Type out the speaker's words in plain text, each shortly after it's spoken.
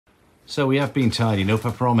So we have been tidying up,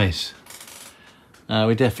 I promise.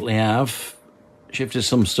 We definitely have. Shifted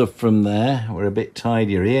some stuff from there. We're a bit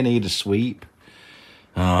tidier here, need a sweep.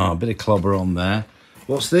 A bit of clobber on there.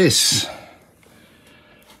 What's this?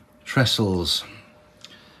 Trestles.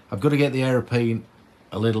 I've got to get the aeroplane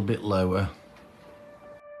a little bit lower.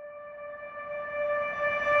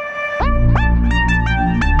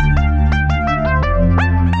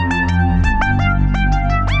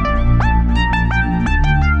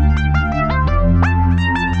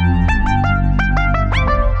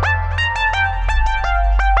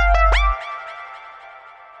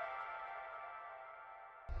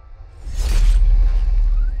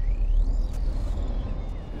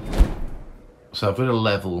 So I've got to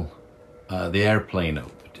level the airplane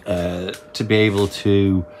up to be able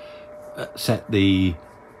to set the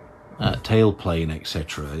tailplane,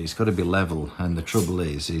 etc. It's got to be level, and the trouble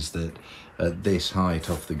is that at this height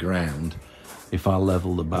off the ground, if I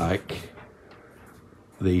level the back,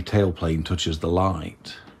 the tailplane touches the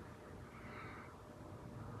light.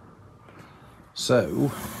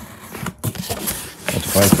 So I have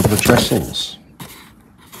to buy a couple of trestles.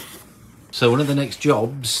 So one of the next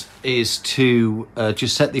jobs is to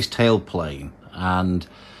just set this tailplane, and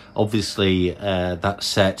obviously that's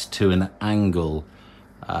set to an angle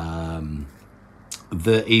that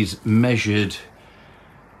is measured.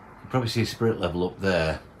 You probably see spirit level up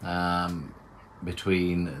there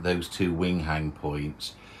between those two wing hang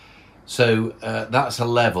points. So that's a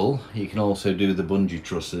level. You can also do the bungee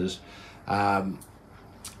trusses.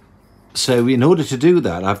 So in order to do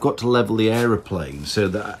that, I've got to level the aeroplane so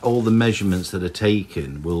that all the measurements that are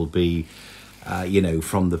taken will be, you know,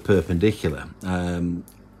 from the perpendicular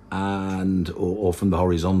or from the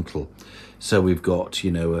horizontal. So we've got,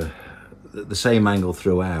 you know, the same angle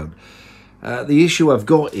throughout. The issue I've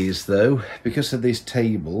got is, though, because of this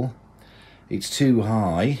table, it's too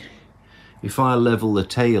high. If I level the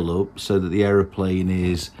tail up so that the aeroplane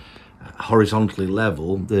is horizontally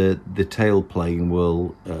level, the tailplane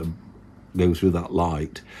will go through that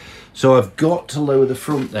light. So I've got to lower the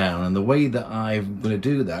front down, and the way that I'm going to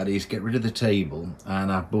do that is get rid of the table, and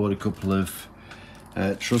I've bought a couple of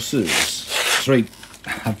trusses. Sorry,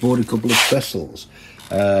 I've bought a couple of trestles.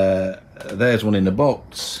 There's one in the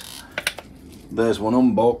box, there's one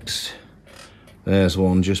unboxed, there's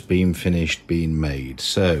one just being finished being made.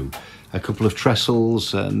 So a couple of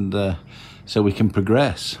trestles, and so we can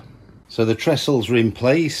progress. So the trestles are in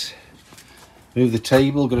place. Move the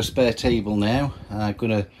table, got a spare table now. I'm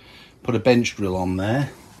going to put a bench drill on there.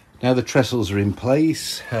 Now the trestles are in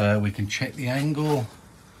place, we can check the angle,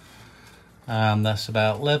 and that's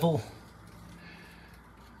about level.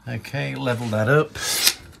 Okay, level that up.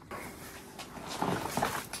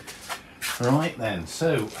 Right then,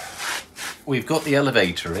 so we've got the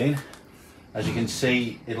elevator in. As you can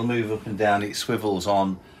see, it'll move up and down. It swivels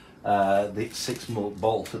on the 6mm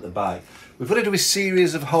bolt at the back. We've got to do a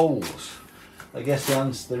series of holes. I guess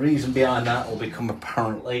the reason behind that will become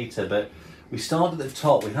apparent later, but we start at the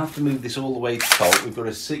top. We have to move this all the way to the top. We've got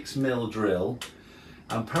a 6mm drill,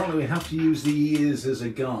 and apparently we have to use the ears as a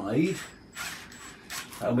guide,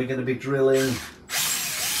 and we're going to be drilling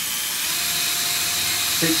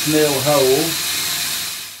 6mm holes.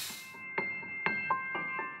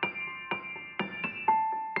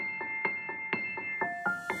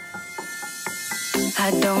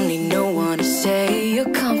 I don't need no one to say you're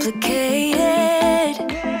complicated,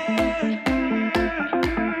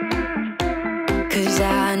 'cause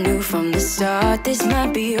I knew from the start this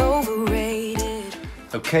might be overrated.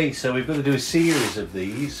 Okay, so we've got to do a series of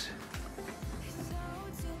these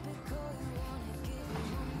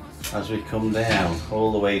as we come down,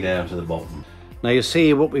 all the way down to the bottom. Now you'll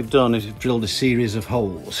see what we've done is we've drilled a series of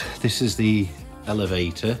holes. This is the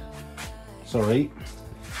elevator, sorry.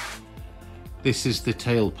 This is the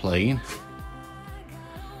tailplane,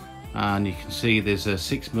 and you can see there's a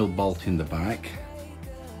 6mm bolt in the back,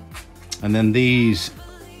 and then these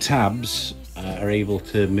tabs are able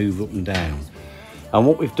to move up and down. And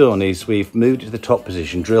what we've done is we've moved it to the top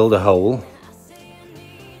position, drilled a hole,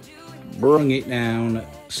 brung it down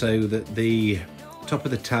so that the top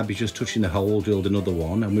of the tab is just touching the hole, drilled another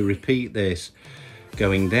one, and we repeat this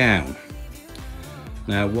going down.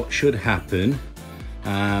 Now what should happen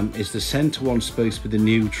is the centre one's supposed to be the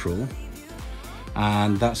neutral,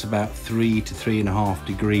 and that's about 3 to 3.5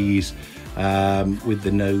 degrees with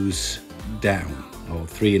the nose down, or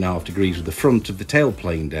 3.5 degrees with the front of the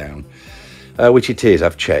tailplane down, which it is.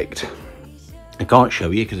 I've checked. I can't show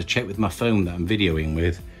you because I checked with my phone that I'm videoing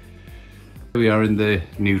with. We are in the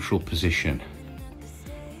neutral position,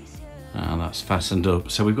 and that's fastened up.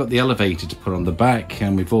 So we've got the elevator to put on the back,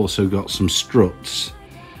 and we've also got some struts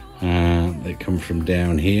They come from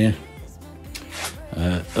down here,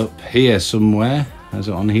 up here somewhere. Is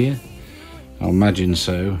it on here? I'll imagine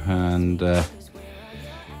so, and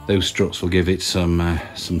those struts will give it some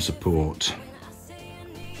support.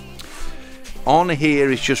 On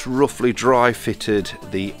here is just roughly dry fitted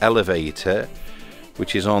the elevator,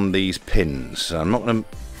 which is on these pins. I'm not going to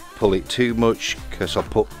pull it too much because I'll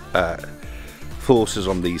put forces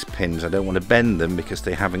on these pins. I don't want to bend them because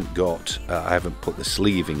they haven't got, I haven't put the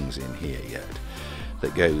sleevings in here yet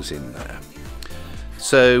that goes in there.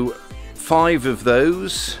 So 5 of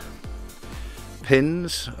those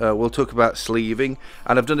pins, we'll talk about sleeving,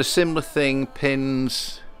 and I've done a similar thing,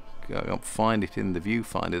 pins, I can't find it in the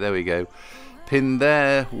viewfinder, there we go, pin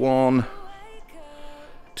there, 1,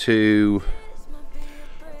 2,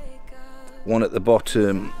 1 at the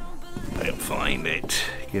bottom, I don't find it,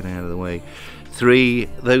 get out of the way, 3,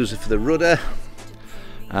 those are for the rudder,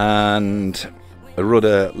 and a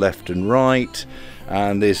rudder left and right,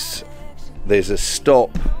 and there's a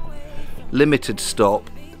stop, limited stop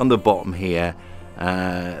on the bottom here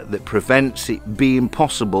that prevents it being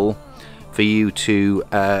possible for you to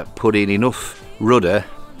put in enough rudder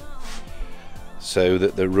so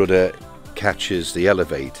that the rudder catches the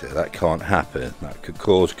elevator. That can't happen. That could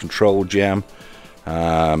cause control jam,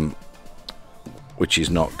 which is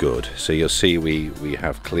not good. So you'll see we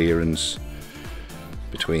have clearance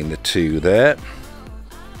between the two there.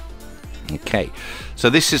 Okay, so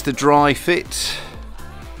this is the dry fit.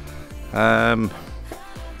 Kind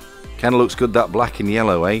of looks good, that black and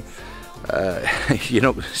yellow, eh? You're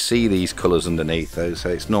not going to see these colours underneath though, so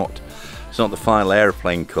it's not the final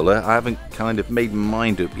airplane colour. I haven't kind of made my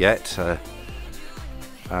mind up yet.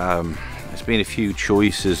 There's been a few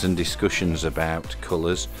choices and discussions about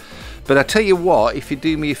colours, but I tell you what, if you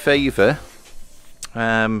do me a favour,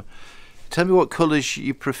 tell me what colours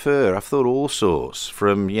you prefer. I've thought all sorts,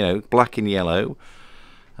 from, you know, black and yellow,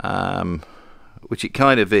 which it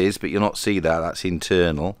kind of is, but you'll not see that, that's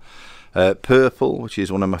internal. Purple, which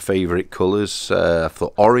is one of my favourite colours. I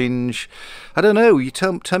thought orange. I don't know, you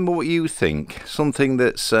tell me what you think. Something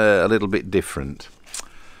that's a little bit different.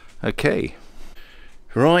 Okay.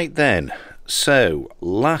 Right then, so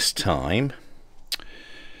last time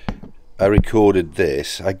I recorded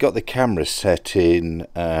this, I got the camera set in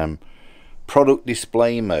product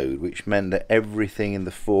display mode, which meant that everything in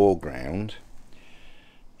the foreground,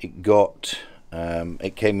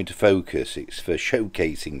 it came into focus. It's for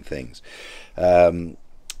showcasing things.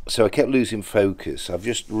 So I kept losing focus. I've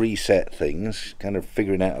just reset things, kind of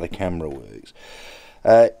figuring out how the camera works.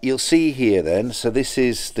 You'll see here then, so this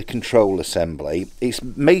is the control assembly. It's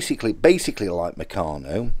basically like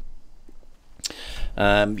Meccano.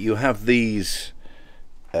 You have these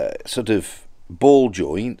sort of ball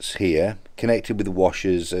joints here connected with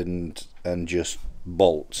washers and just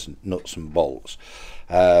bolts, nuts and bolts.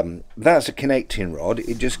 That's a connecting rod.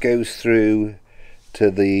 It just goes through to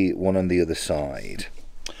the one on the other side.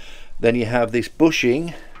 Then you have this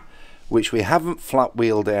bushing, which we haven't flat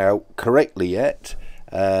wheeled out correctly yet,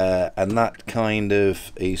 and that kind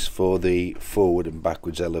of is for the forward and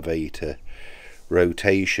backwards elevator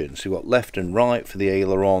rotation. So you've got left and right for the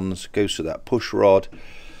ailerons, goes to that push rod,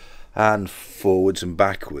 and forwards and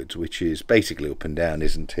backwards, which is basically up and down,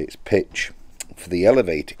 isn't it? It's pitch for the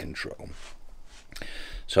elevator control.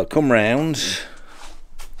 So I'll come round.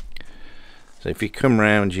 So if you come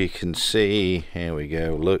round, you can see, here we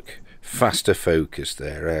go, look, faster focus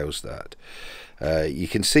there, how's that? You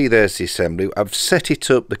can see there's the assembly. I've set it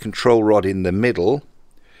up, the control rod in the middle,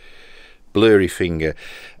 blurry finger,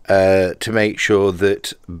 to make sure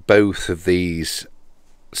that both of these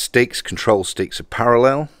sticks, control sticks, are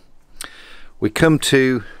parallel. We come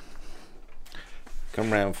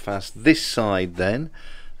round fast, this side then,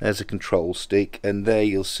 there's a control stick, and there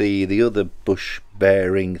you'll see the other bush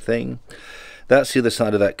bearing thing. That's the other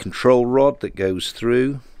side of that control rod that goes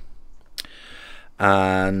through.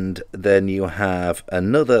 And then you have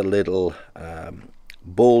another little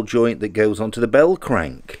ball joint that goes onto the bell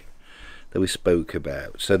crank that we spoke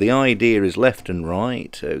about. So the idea is left and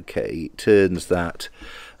right. Okay, it turns that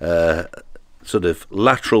sort of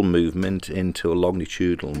lateral movement into a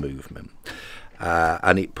longitudinal movement.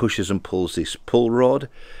 And it pushes and pulls this pull rod.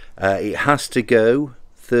 It has to go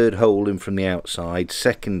third hole in from the outside,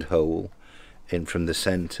 second hole in from the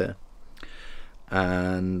center,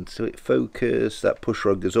 and so it focuses. That push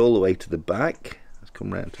rod goes all the way to the back. Let's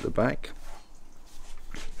come round to the back,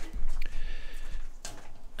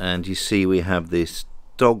 and you see we have this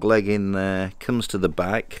dog leg in there, comes to the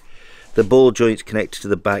back. The ball joint's connected to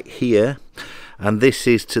the back here, and this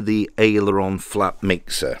is to the aileron flap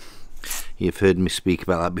mixer. You've heard me speak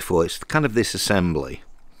about that before. It's kind of this assembly.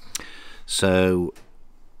 So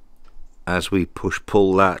as we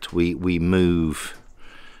pull that, we move.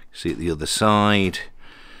 See at the other side,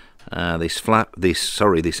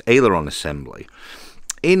 this aileron assembly.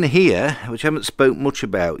 In here, which I haven't spoke much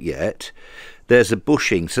about yet, there's a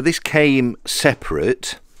bushing. So this came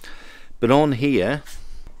separate, but on here,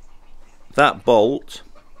 that bolts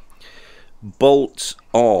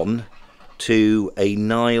on to a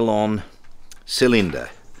nylon cylinder,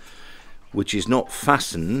 which is not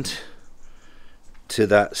fastened to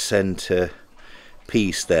that center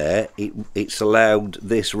piece there. It's allowed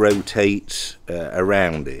this rotates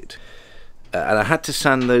around it, and I had to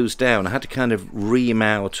sand those down. I had to kind of ream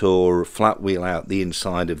out or flat wheel out the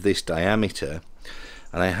inside of this diameter,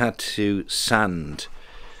 and I had to sand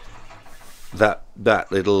that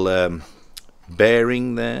little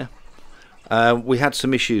bearing there. We had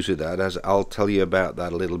some issues with that, as I'll tell you about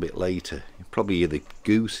that a little bit later. You probably hear the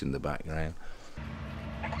goose in the background.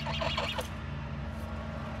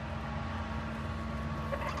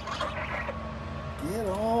 Get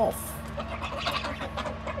off!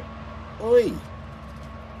 Oi!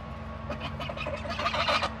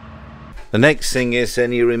 The next thing is,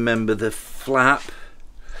 then you remember the flap.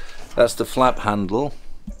 That's the flap handle.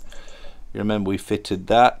 You remember we fitted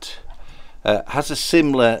that. Has a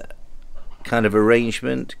similar kind of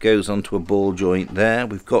arrangement, goes onto a ball joint there.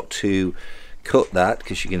 We've got to cut that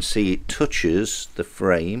because you can see it touches the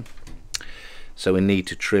frame, so we need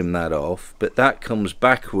to trim that off. But that comes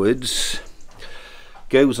backwards,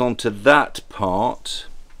 goes onto that part.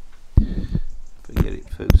 If we get it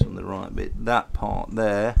focused on the right bit, that part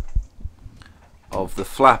there of the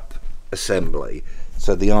flap assembly.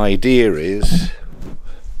 So the idea is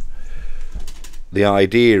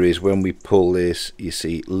when we pull this, you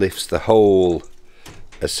see it lifts the whole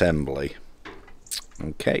assembly.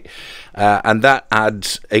 Okay, and that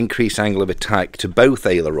adds increased angle of attack to both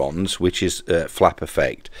ailerons, which is flap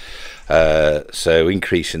effect. So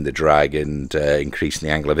increasing the drag and increasing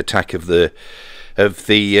the angle of attack of the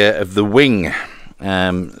wing,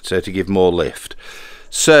 so to give more lift.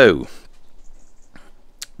 So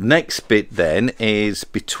next bit then is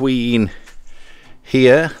between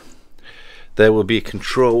here. There will be a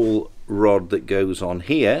control rod that goes on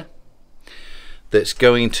here that's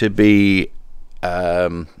going to be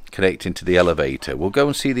connecting to the elevator. We'll go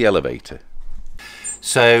and see the elevator.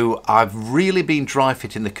 So I've really been dry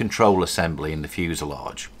fitting the control assembly in the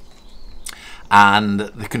fuselage. And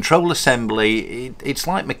the control assembly, it's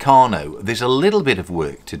like Meccano. There's a little bit of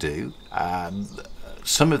work to do.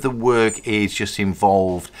 Some of the work is just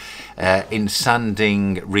involved in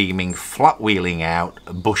sanding, reaming, flat wheeling out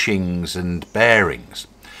bushings and bearings.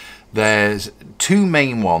 There's two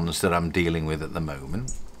main ones that I'm dealing with at the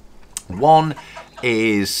moment. One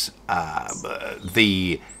is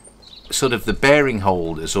the sort of the bearing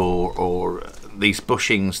holders or these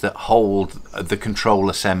bushings that hold the control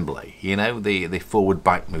assembly, you know, the forward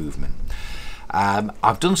back movement.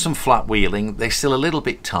 I've done some flat wheeling. They're still a little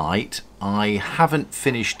bit tight. I haven't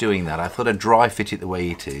finished doing that. I thought I'd dry fit it the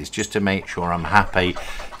way it is, just to make sure I'm happy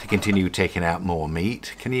to continue taking out more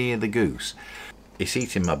meat. Can you hear the goose? It's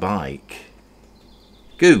eating my bike.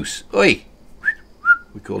 Goose, oi!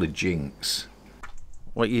 We call it Jinx.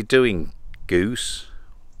 What are you doing, goose?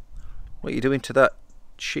 What are you doing to that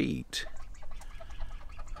sheet?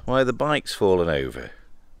 Why are the bikes falling over?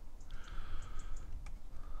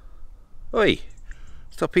 Oi!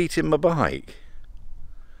 Stop eating my bike.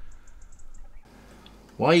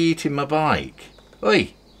 Why are you eating my bike?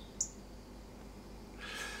 Oi!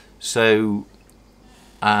 So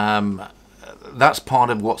that's part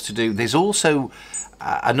of what's to do. There's also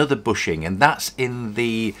another bushing, and that's in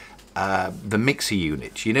the mixer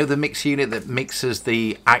unit. You know, the mixer unit that mixes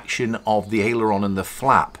the action of the aileron and the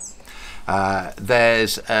flap.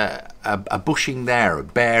 There's a bushing there, a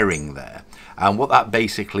bearing there, and what that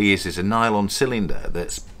basically is a nylon cylinder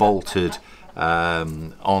that's bolted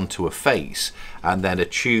onto a face, and then a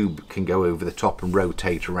tube can go over the top and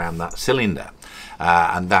rotate around that cylinder,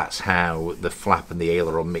 and that's how the flap and the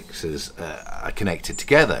aileron mixers are connected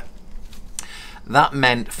together. That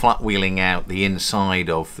meant flat wheeling out the inside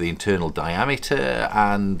of the internal diameter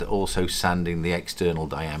and also sanding the external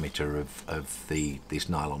diameter of this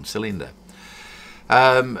nylon cylinder.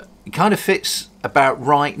 It kind of fits about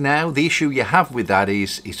right now. The issue you have with that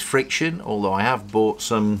is friction, although I have bought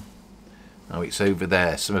some, oh, it's over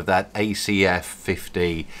there, some of that ACF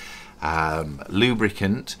 50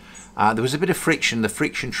 lubricant. There was a bit of friction. The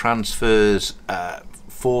friction transfers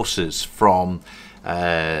forces from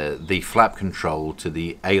the flap control to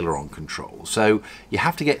the aileron control, so you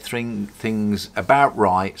have to get things about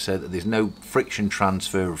right so that there's no friction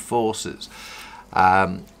transfer of forces.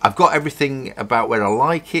 I've got everything about where I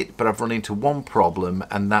like it, but I've run into one problem,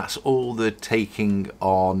 and that's all the taking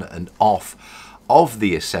on and off of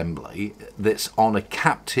the assembly that's on a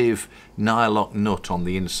captive nylock nut on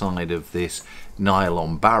the inside of this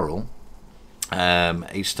nylon barrel.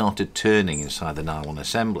 It started turning inside the nylon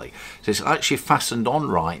assembly. So it's actually fastened on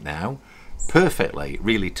right now perfectly,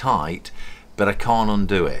 really tight, but I can't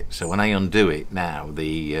undo it. So when I undo it now,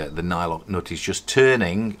 the nylock nut is just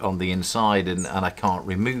turning on the inside, and I can't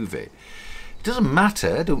remove it. It doesn't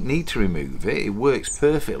matter, I don't need to remove it, it works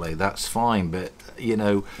perfectly, that's fine, but you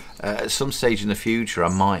know, at some stage in the future I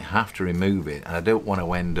might have to remove it, and I don't want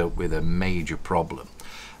to end up with a major problem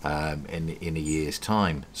in a year's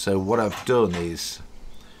time. So what I've done is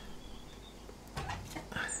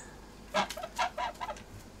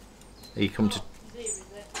you come to,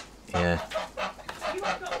 yeah. You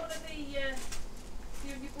have got one of the,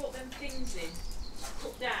 you brought them things in,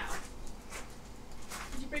 put down.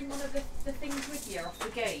 Did you bring one of the things with you off the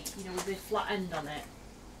gate, you know, with the flat end on it?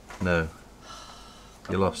 No.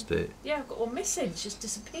 You lost it? Yeah, I've got one missing, it's just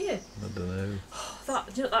disappeared. I don't know.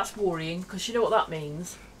 You know, that's worrying, because you know what that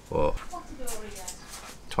means. What? Twatador again.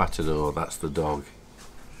 Twatador, that's the dog.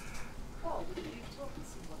 Oh, were you talking to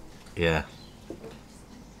somebody? Yeah.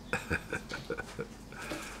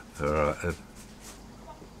 Alright.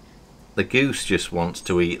 The goose just wants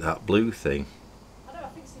to eat that blue thing. I know, I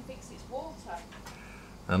think she thinks it's water.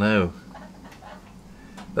 I know.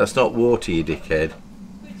 That's not water, you dickhead.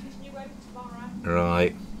 Going to his new home tomorrow.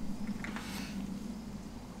 Right.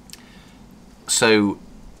 So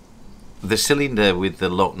the cylinder with the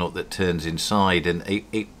lock nut that turns inside, and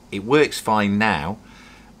it works fine now,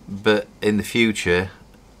 but in the future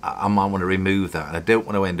I might want to remove that, and I don't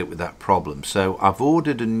want to end up with that problem. So I've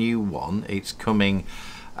ordered a new one. It's coming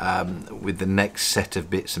with the next set of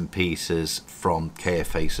bits and pieces from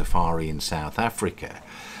KFA Safari in South Africa.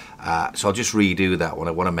 So I'll just redo that one.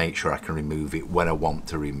 I want to make sure I can remove it when I want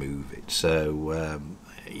to remove it. So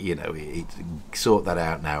you know, sort that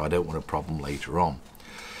out now. I don't want a problem later on.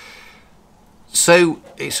 So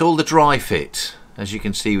it's all the dry fit. As you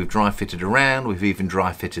can see, we've dry fitted around, we've even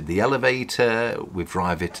dry fitted the elevator, we've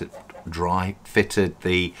dry fitted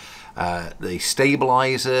the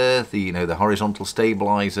stabilizer, the horizontal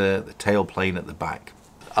stabilizer, the tail plane at the back.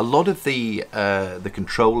 A lot of the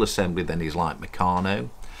control assembly then is like Meccano.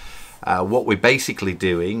 What we're basically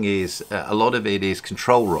doing is a lot of it is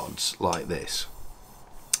control rods like this.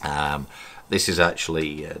 This is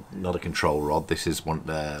actually not a control rod. This is one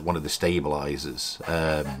of the stabilizers.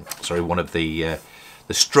 Sorry, one of the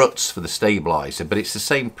struts for the stabilizer. But it's the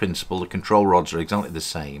same principle. The control rods are exactly the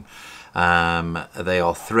same. They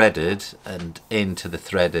are threaded, and into the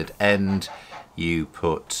threaded end you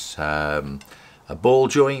put a ball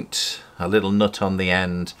joint, a little nut on the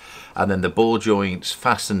end, and then the ball joints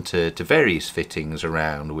fasten to various fittings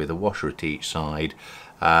around with a washer at each side,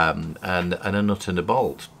 and a nut and a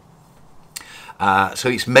bolt. So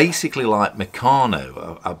it's basically like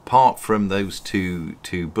Meccano. Apart from those two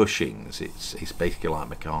bushings, it's basically like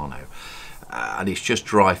Meccano, and it's just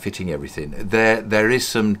dry fitting everything. There is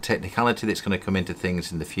some technicality that's going to come into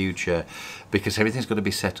things in the future, because everything's got to be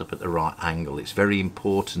set up at the right angle. It's very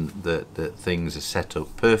important that things are set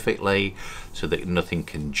up perfectly so that nothing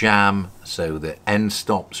can jam, so that end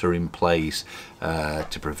stops are in place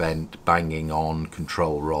to prevent banging on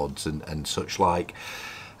control rods and such like.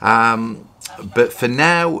 But for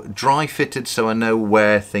now, dry fitted, so I know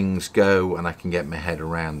where things go and I can get my head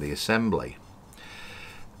around the assembly.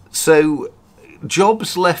 So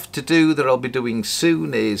jobs left to do that I'll be doing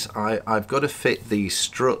soon is I've got to fit these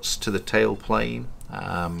struts to the tail plane.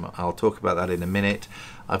 I'll talk about that in a minute.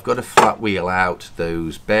 I've got to flat wheel out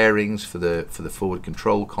those bearings for the forward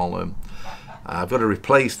control column. I've got to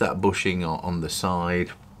replace that bushing on the side.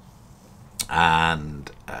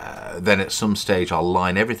 And then at some stage I'll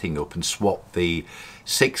line everything up and swap the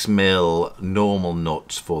 6mm normal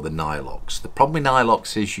nuts for the nylocks. The problem with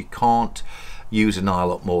nylocks is you can't use a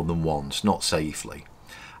nylock more than once, not safely.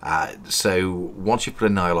 So once you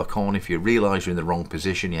put a nylock on, if you realise you're in the wrong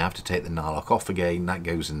position, you have to take the nylock off again. That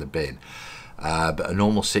goes in the bin. But a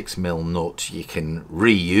normal 6mm nut you can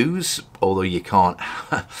reuse, although you can't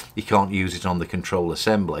use it on the control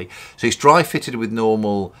assembly. So it's dry fitted with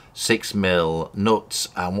normal 6mm nuts,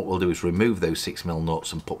 and what we'll do is remove those 6mm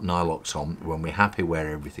nuts and put nylocks on when we're happy where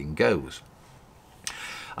everything goes.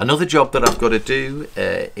 Another job that I've got to do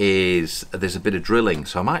is there's a bit of drilling.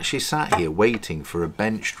 So I'm actually sat here waiting for a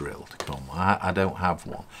bench drill to come. I don't have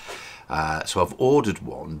one. So I've ordered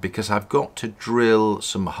one because I've got to drill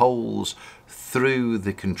some holes through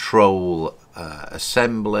the control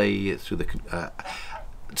assembly, through the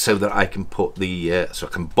so that I can put the so I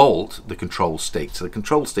can bolt the control sticks. So the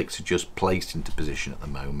control sticks are just placed into position at the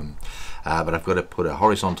moment, but I've got to put a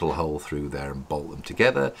horizontal hole through there and bolt them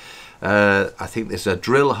together. I think there's a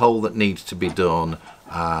drill hole that needs to be done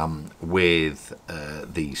with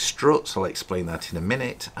the struts. I'll explain that in a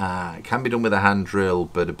minute. It can be done with a hand drill,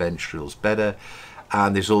 but a bench drill's better.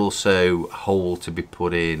 And there's also a hole to be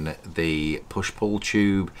put in the push-pull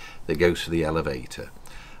tube that goes to the elevator.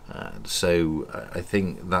 So I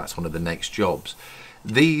think that's one of the next jobs.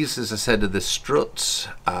 These, as I said, are the struts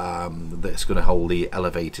that's going to hold the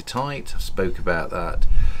elevator tight. I spoke about that.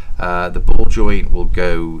 The ball joint will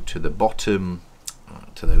go to the bottom,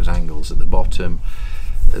 to those angles at the bottom.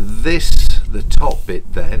 The top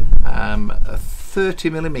bit then,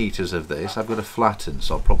 30mm of this I've got to flatten,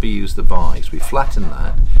 so I'll probably use the vise. We flatten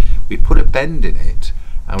that, we put a bend in it,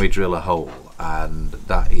 and we drill a hole, and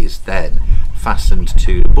that is then fastened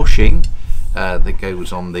to the bushing that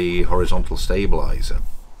goes on the horizontal stabilizer.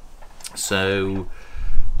 So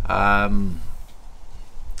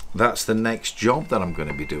that's the next job that I'm going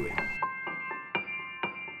to be doing.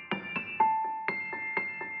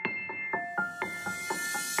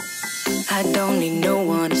 I don't need no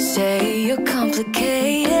one to say you're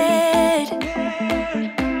complicated,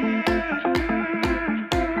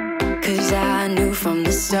 'cause I knew from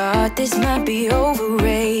the start this might be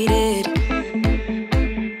overrated.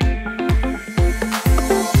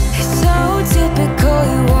 It's so typical,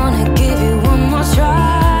 you wanna give it one more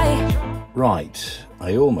try. Right,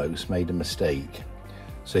 I almost made a mistake.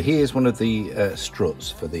 So here's one of the struts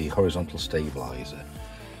for the horizontal stabilizer.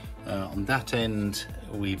 On that end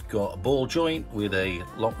we've got a ball joint with a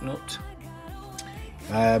lock nut.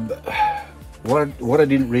 What I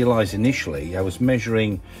didn't realize initially, I was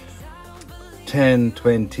measuring 10,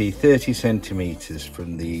 20, 30 centimeters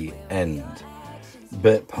from the end,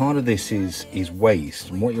 but part of this is waste,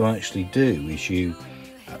 and what you actually do is you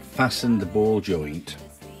fasten the ball joint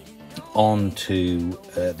onto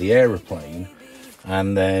the aeroplane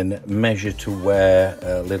and then measure to where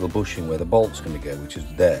little bushing, where the bolt's going to go, which is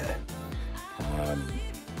there.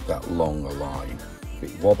 That longer line, a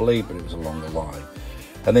bit wobbly, but it was a longer line.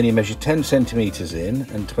 And then you measure 10 centimeters in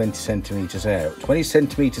and 20 centimeters out. 20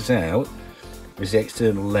 centimeters out is the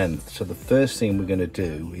external length. So the first thing we're going to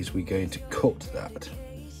do is we're going to cut that.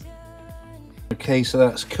 Okay, so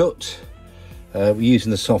that's cut. We're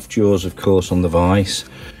using the soft jaws, of course, on the vise.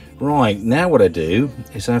 Right, now what I do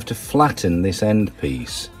is I have to flatten this end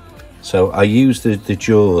piece. So I use the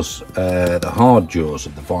jaws, the hard jaws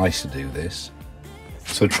of the vise to do this.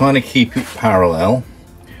 So trying to keep it parallel,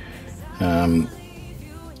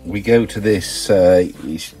 we go to this,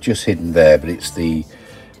 it's just hidden there, but it's the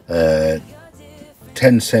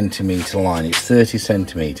 10 centimeter line. It's 30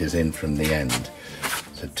 centimeters in from the end.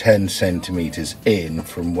 So 10 centimeters in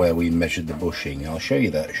from where we measured the bushing. I'll show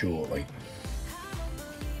you that shortly.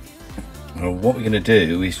 What we're going to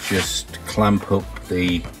do is just clamp up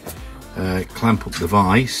the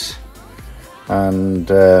vise,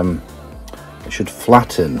 and it should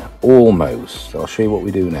flatten almost. I'll show you what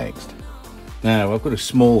we do next. Now I've got a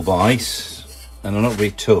small vise and I'm not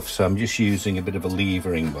very tough, so I'm just using a bit of a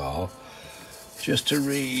levering bar just to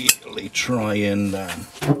really try and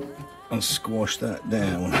squash that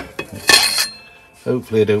down.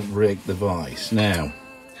 Hopefully I don't break the vise. Now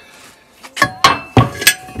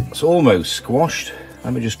it's almost squashed.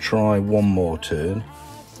 Let me just try one more turn.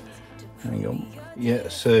 Hang on. Yeah,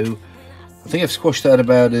 so I think I've squashed that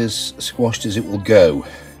about as squashed as it will go.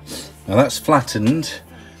 Now that's flattened.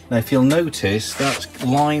 Now if you'll notice, that's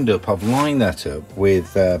lined up. I've lined that up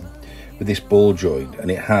with this ball joint,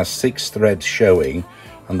 and it has 6 threads showing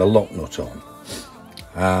and the lock nut on.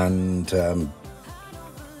 And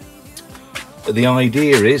the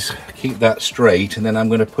idea is keep that straight, and then I'm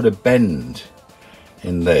going to put a bend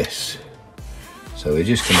in this. So we're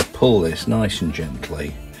just going to pull this nice and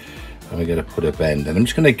gently, and we're going to put a bend, and I'm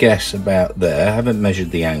just going to guess about there. I haven't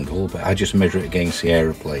measured the angle, but I just measure it against the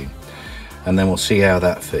aeroplane, and then we'll see how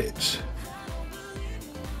that fits.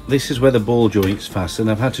 This is where the ball joint's fastened.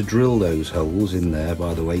 I've had to drill those holes in there,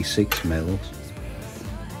 by the way, 6 mils,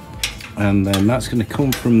 and then that's going to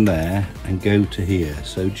come from there and go to here.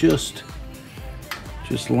 So just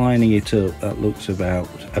lining it up, that looks about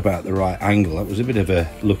the right angle. That was a bit of a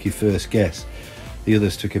lucky first guess. The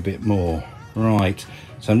others took a bit more. Right,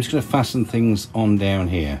 so I'm just going to fasten things on down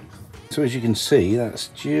here. So as you can see, that's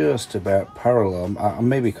just about parallel. I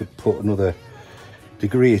maybe could put another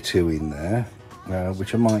degree or 2 in there,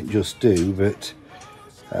 which I might just do, but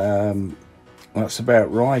that's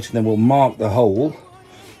about right. And then we'll mark the hole,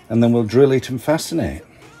 and then we'll drill it and fasten it.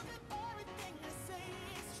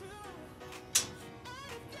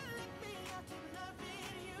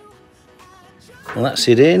 Well, that's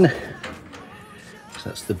it in. So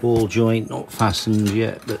that's the ball joint, not fastened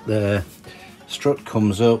yet, but the strut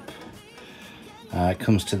comes up. It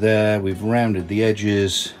comes to there. We've rounded the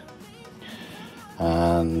edges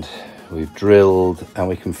and we've drilled, and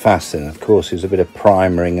we can fasten. Of course, there's a bit of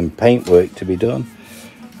primering and paint work to be done,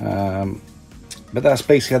 but that's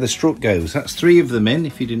basically how the strut goes. That's 3 of them in,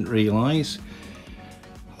 if you didn't realise.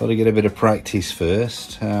 Got to get a bit of practice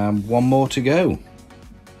first. 1 more to go.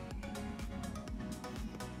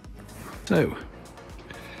 So,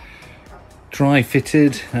 dry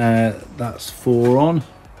fitted, that's 4 on.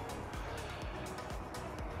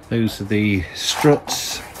 Those are the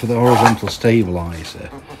struts for the horizontal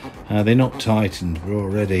stabiliser. They're not tightened, but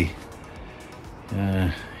already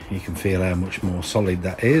you can feel how much more solid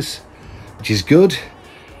that is, which is good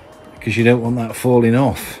because you don't want that falling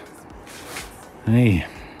off. Hey.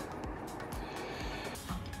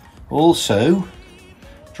 Also,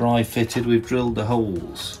 dry fitted, we've drilled the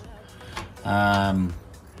holes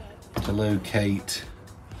to locate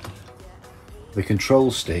the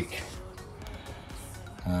control stick.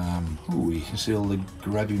 You can see all the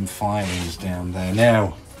grabbing filings down there.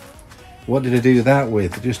 Now, what did I do that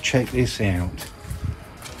with? Just check this out.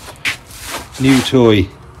 New toy.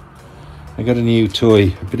 I got a new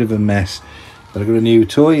toy, a bit of a mess, but I got a new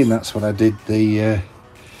toy, and that's what I did the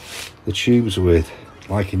tubes with,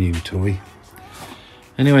 like a new toy.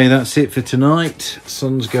 Anyway, that's it for tonight.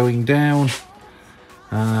 Sun's going down.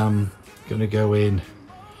 Gonna go in,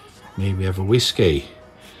 maybe have a whiskey.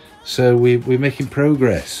 So we're making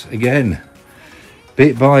progress again,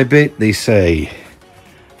 bit by bit, they say,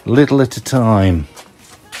 little at a time,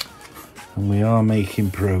 and we are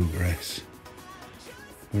making progress.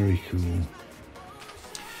 Very cool.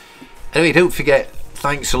 Anyway, don't forget,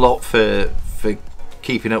 thanks a lot for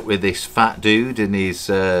keeping up with this fat dude and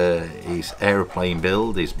his aeroplane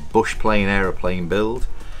build, his bush plane aeroplane build.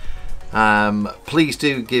 Please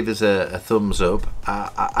do give us a thumbs up.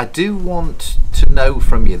 I do want to know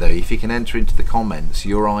from you though, if you can enter into the comments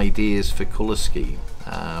your ideas for colour scheme,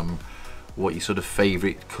 what your sort of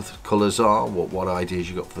favourite colours are, what ideas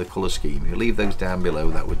you got for the colour scheme. If you leave those down below,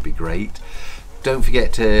 that would be great. Don't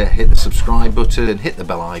forget to hit the subscribe button and hit the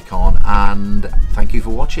bell icon, and thank you for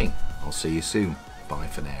watching. I'll see you soon. Bye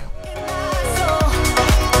for now.